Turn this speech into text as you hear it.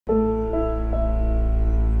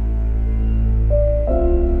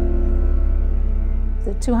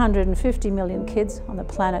250 million kids on the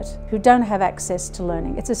planet who don't have access to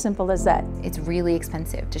learning. It's as simple as that. It's really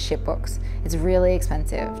expensive to ship books. It's really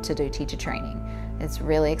expensive to do teacher training. It's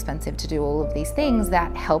really expensive to do all of these things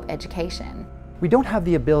that help education. We don't have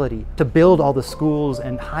the ability to build all the schools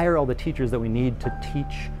and hire all the teachers that we need to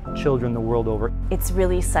teach children the world over. It's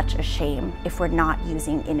really such a shame if we're not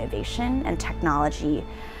using innovation and technology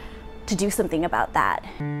to do something about that.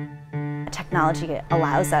 Technology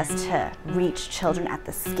allows us to reach children at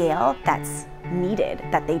the scale that's needed,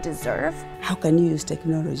 that they deserve. How can you use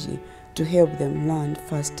technology to help them learn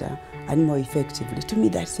faster and more effectively? To me,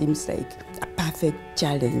 that seems like a perfect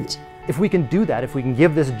challenge. If we can do that, if we can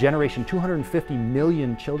give this generation, 250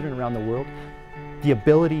 million children around the world, the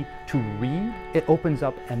ability to read, it opens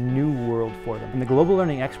up a new world for them. And the Global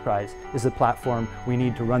Learning XPRIZE is the platform we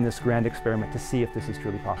need to run this grand experiment to see if this is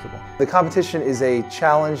truly possible. The competition is a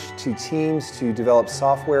challenge to teams to develop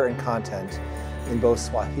software and content in both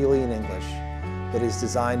Swahili and English that is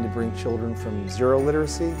designed to bring children from zero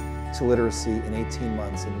literacy to literacy in 18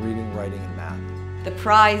 months in reading, writing, and math. The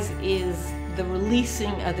prize is the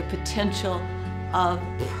releasing of the potential of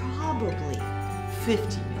probably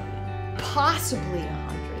 50 million, possibly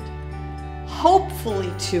 100,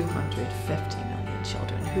 hopefully 250 million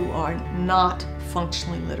children who are not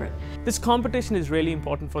functionally literate. This competition is really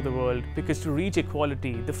important for the world because to reach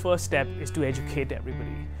equality, the first step is to educate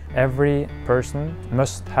everybody. Every person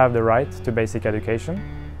must have the right to basic education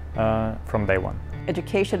from day one.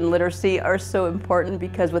 Education and literacy are so important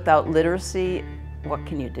because without literacy, what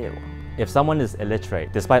can you do? If someone is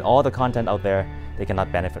illiterate, despite all the content out there, they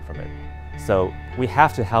cannot benefit from it. So we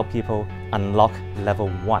have to help people unlock level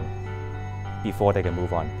 1 before they can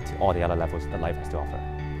move on to all the other levels that life has to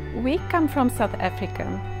offer. We come from South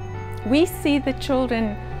Africa. We see the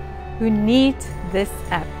children who need this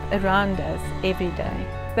app around us every day.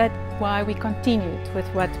 That's why we continued with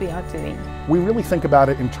what we are doing. We really think about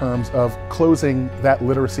it in terms of closing that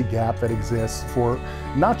literacy gap that exists for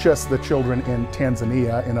not just the children in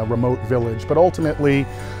Tanzania in a remote village, but ultimately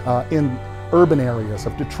in urban areas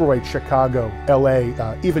of Detroit, Chicago,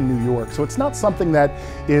 LA, even New York. So it's not something that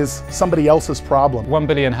is somebody else's problem. 1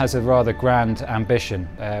 billion has a rather grand ambition.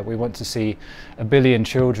 We want to see 1 billion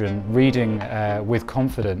children reading with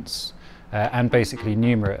confidence and basically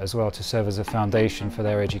numerate as well to serve as a foundation for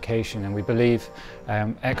their education. And we believe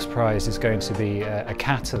XPRIZE is going to be a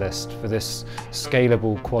catalyst for this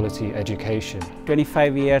scalable quality education.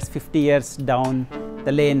 25 years, 50 years down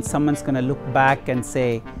the lane, someone's going to look back and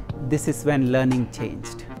say, this is when learning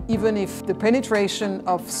changed. Even if the penetration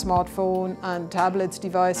of smartphone and tablets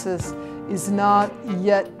devices is not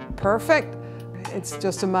yet perfect, it's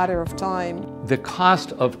just a matter of time. The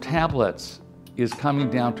cost of tablets is coming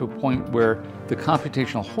down to a point where the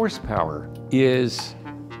computational horsepower is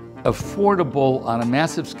affordable on a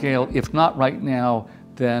massive scale. If not right now,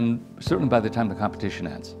 then certainly by the time the competition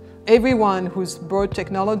ends. Everyone who's brought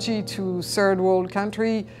technology to third world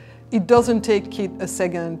country, it doesn't take kids a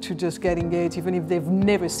second to just get engaged, even if they've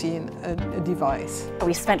never seen a device.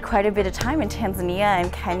 We spent quite a bit of time in Tanzania and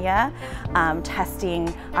Kenya testing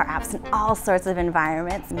our apps in all sorts of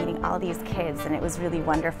environments, meeting all these kids, and it was really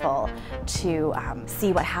wonderful to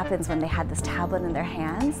see what happens when they had this tablet in their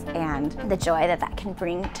hands and the joy that that can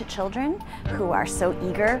bring to children who are so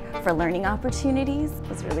eager for learning opportunities. It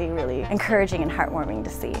was really, really encouraging and heartwarming to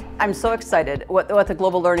see. I'm so excited what the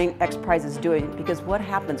Global Learning XPRIZE is doing, because what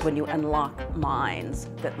happens when you unlock minds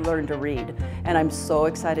that learn to read. And I'm so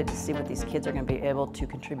excited to see what these kids are going to be able to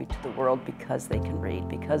contribute to the world because they can read,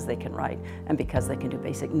 because they can write, and because they can do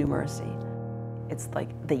basic numeracy. It's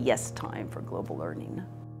like the yes time for global learning.